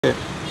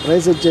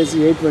Price వచ్చేసి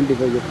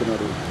 825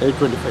 చెప్తున్నారు.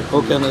 825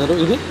 okay అన్నగారు.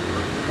 ఇది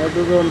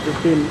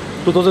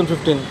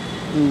 2015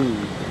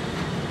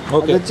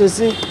 ఓకే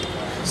వచ్చేసి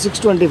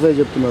 625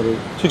 చెప్తున్నారు.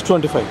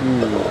 625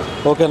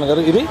 ఓకే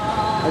అన్నగారు. ఇది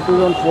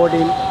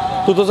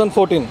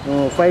 2014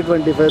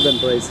 525 దాని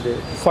ప్రైస్.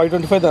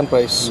 525 దాని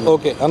ప్రైస్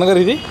ఓకే అన్నగారు.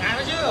 ఇది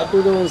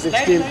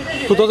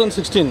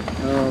 2016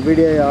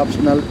 వీడియో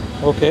ఆప్షనల్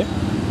ఓకే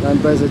దాని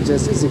ప్రైస్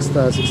వచ్చేసి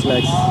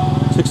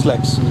 6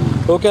 lakhs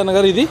ఓకే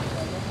అన్నగారు. ఇది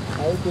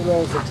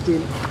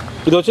 2016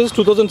 ఇది వచ్చేసి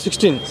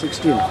 2016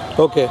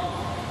 ఓకే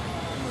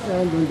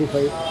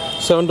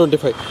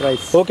 725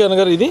 ప్రైస్ ఓకే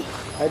అన్నగారు. ఇది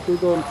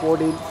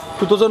 2014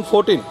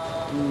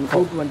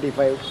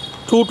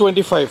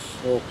 225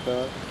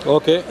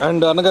 ఓకే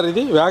అండ్ అన్నగారు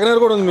ఇది వ్యాగనర్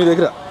కూడా ఉంది మీ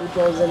దగ్గర.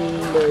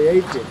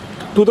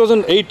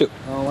 2008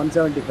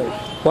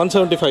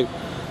 175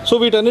 సో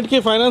వీటన్నిటికీ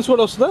ఫైనాన్స్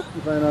కూడా వస్తుందా?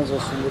 ఫైనాన్స్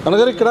వస్తుంది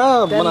అన్నగారు. ఇక్కడ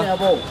మన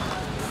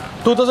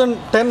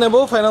 2010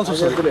 అబోవ్ ఫైనాన్స్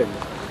వస్తుంది.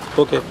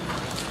 ఓకే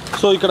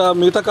సో ఇక్కడ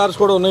మిగతా కార్స్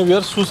కూడా ఉన్నాయి.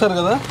 వ్యూవర్స్ చూసారు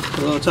కదా,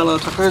 చాలా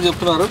చక్కగా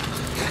చెప్తున్నారు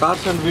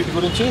కార్స్ అండ్ వీటి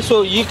గురించి. సో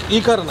ఈ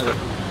కార్ అన్నగారు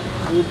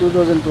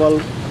 2012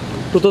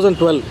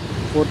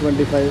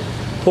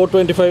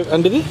 425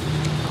 అండ్ ఇది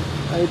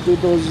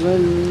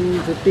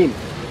 2015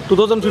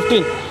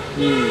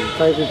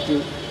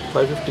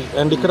 550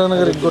 అండ్ ఇక్కడ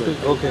అన్నగారు ఇంకోటి.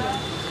 ఓకే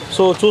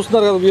సో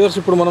చూస్తున్నారు కదా వ్యూవర్స్,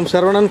 ఇప్పుడు మనం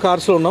శరవణన్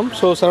కార్స్లో ఉన్నాం.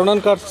 సో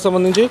శరవణన్ కార్స్కి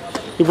సంబంధించి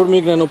ఇప్పుడు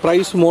మీకు నేను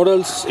ప్రైస్,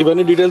 మోడల్స్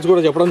ఇవన్నీ డీటెయిల్స్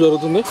కూడా చెప్పడం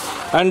జరుగుతుంది.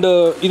 And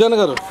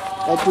ఇదన్నగారు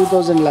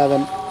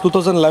 2011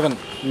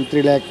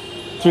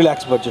 3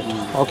 lakhs budget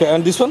okay.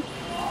 And this one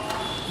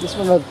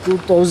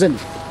 2000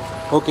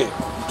 okay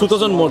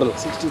 2000 model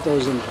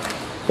 60,000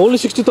 only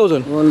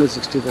 60,000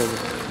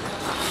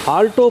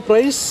 Alto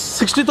price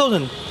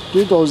 60,000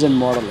 2000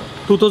 model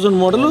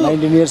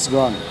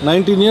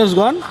 19 years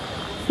gone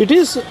it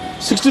is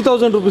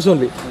 60,000 rupees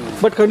only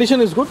but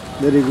condition is good,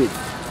 very good.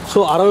 So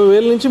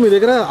 60,000 నుంచి మీ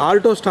దగ్గర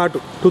ఆల్టో స్టార్ట్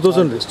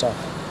 2000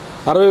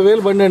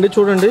 60,000 బండి అండి.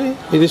 చూడండి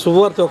ఇది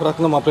శుభవార్త ఒక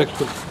రకంగా మా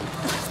ప్రేక్షకులు.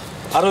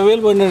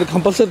 60,000 బండి అండి,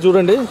 కంపల్సరీ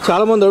చూడండి.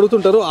 చాలామంది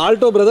అడుగుతుంటారు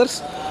ఆల్టో బ్రదర్స్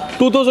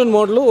 2000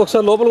 మోడల్.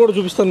 ఒకసారి లోపల కూడా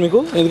చూపిస్తాను మీకు,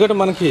 ఎందుకంటే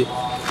మనకి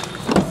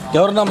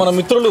ఎవరన్నా మన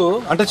మిత్రులు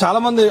అంటే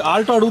చాలామంది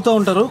ఆల్టో అడుగుతూ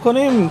ఉంటారు.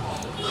 కానీ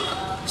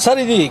సార్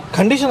ఇది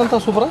కండిషన్ అంతా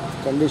సూపరా?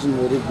 Condition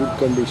very good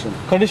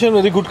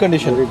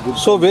condition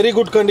so very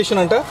good condition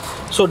అంట.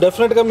 సో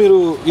డెఫినెట్గా మీరు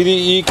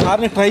ఈ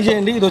కార్ని ట్రై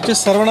చేయండి. ఇది వచ్చేసి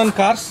శరవణన్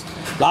కార్స్.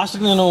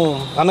 లాస్ట్కి నేను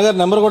అన్నగారి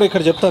నెంబర్ కూడా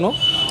ఇక్కడ చెప్తాను,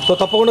 సో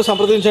తప్పకుండా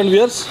సంప్రదించండి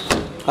వ్యూయర్స్.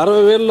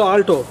 60,000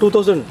 Alto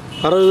 2000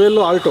 60,000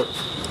 Alto.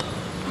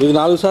 ఇది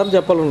 4 సార్లు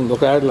చెప్పాలనుంది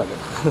ఒక యాడ్ లాగా.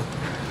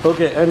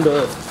 ఓకే అండ్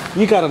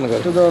ఈ కార్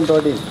అన్నగారు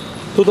 2013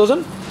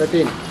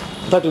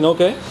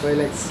 okay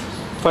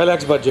 5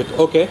 lakhs budget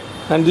okay.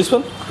 And this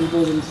one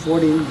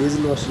 2014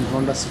 diesel version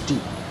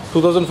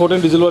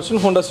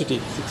Honda city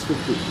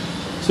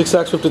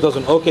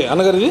 6,50,000 okay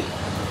అన్నగారు.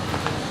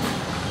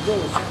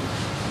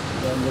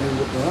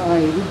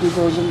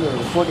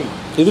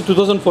 ఇది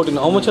 2014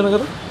 హౌ మచ్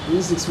అన్నగారు?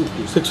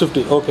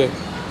 650 ఓకే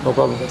నో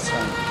ప్రాబ్లం.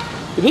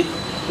 ఇది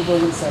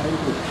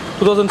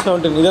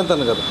 2017 ఇదంతా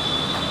అన్నగారు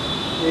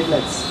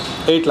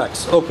 8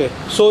 lakhs ఓకే.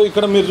 సో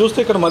ఇక్కడ మీరు చూస్తే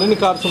ఇక్కడ మరిన్ని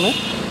కార్స్ ఉన్నాయి.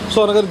 సో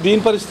అన్నగారు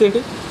దీని పరిస్థితి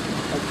ఏంటి?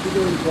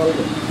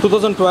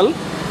 2012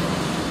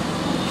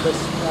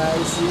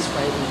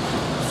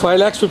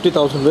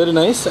 5,50,000 very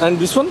nice. And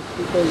this one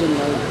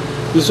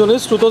 2009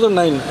 is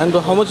 2009 and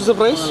how much is the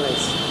price?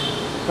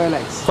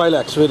 5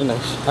 lakhs very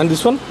nice. And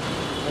this one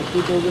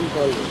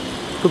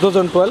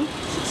 2012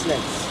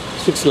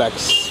 6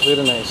 lakhs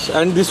very nice.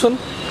 And this one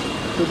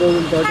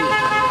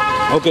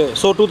 2013 okay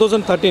so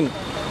 2013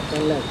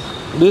 10 lakhs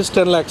this is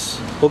 10 lakhs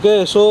okay.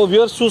 So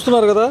viewers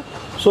చూస్తున్నారు కదా,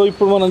 so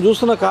ఇప్పుడు మనం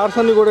చూస్తున్న cars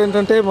అన్నీ కూడా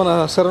ఏంటంటే మన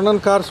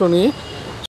శరవణన్ కార్స్లోని